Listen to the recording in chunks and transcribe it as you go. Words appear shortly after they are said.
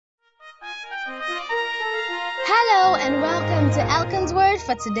and welcome to Elkin's Word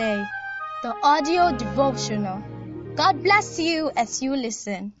for today, the audio devotional. God bless you as you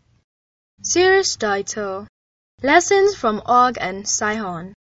listen. Series title: Lessons from Og and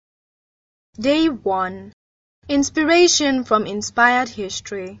Sihon. Day 1. Inspiration from Inspired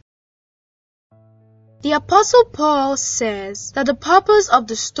History. The Apostle Paul says that the purpose of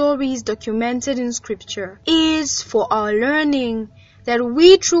the stories documented in Scripture is for our learning, that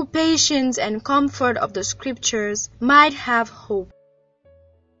we through patience and comfort of the Scriptures might have hope.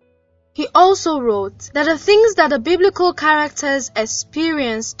 He also wrote that the things that the biblical characters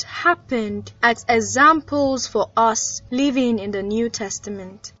experienced happened as examples for us living in the New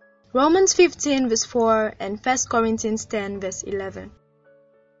Testament. Romans 15 verse 4 and 1 Corinthians 10 verse 11.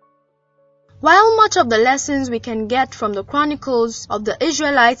 While much of the lessons we can get from the chronicles of the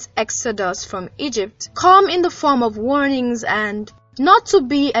Israelites' exodus from Egypt come in the form of warnings and not to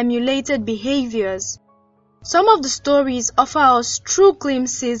be emulated behaviors, some of the stories offer us true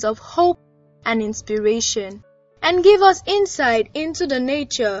glimpses of hope and inspiration and give us insight into the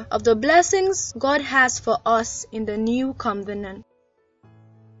nature of the blessings God has for us in the new covenant.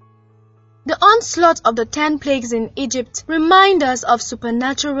 The onslaught of the 10 plagues in Egypt remind us of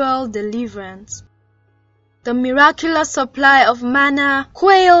supernatural deliverance. The miraculous supply of manna,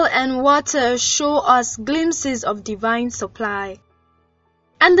 quail, and water show us glimpses of divine supply.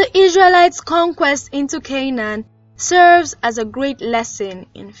 And the Israelites' conquest into Canaan serves as a great lesson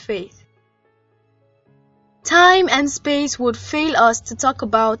in faith. Time and space would fail us to talk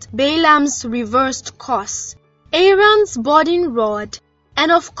about Balaam's reversed course, Aaron's budding rod,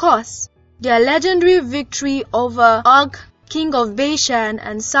 and of course, their legendary victory over Og, king of Bashan,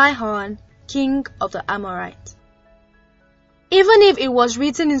 and Sihon, king of the Amorites. Even if it was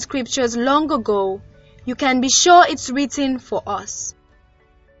written in Scriptures long ago, you can be sure it's written for us.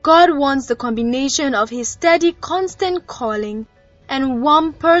 God wants the combination of His steady, constant calling and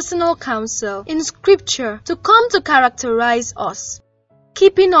warm personal counsel in Scripture to come to characterize us,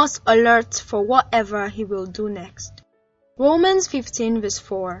 keeping us alert for whatever He will do next. Romans 15 verse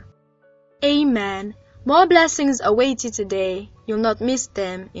 4. Amen. More blessings await you today. You'll not miss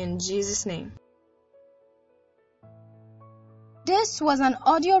them in Jesus' name. This was an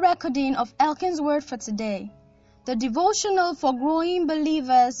audio recording of Elkin's Word for today, the devotional for growing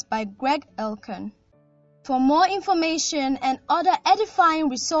believers by Greg Elkin. For more information and other edifying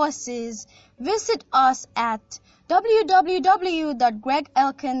resources, visit us at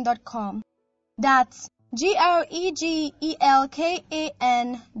www.gregelkin.com. That's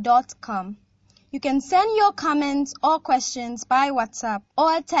GREGELKAN.com. You can send your comments or questions by WhatsApp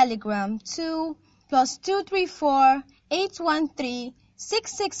or Telegram to +234 813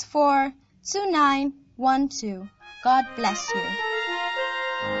 664 2912. God bless you.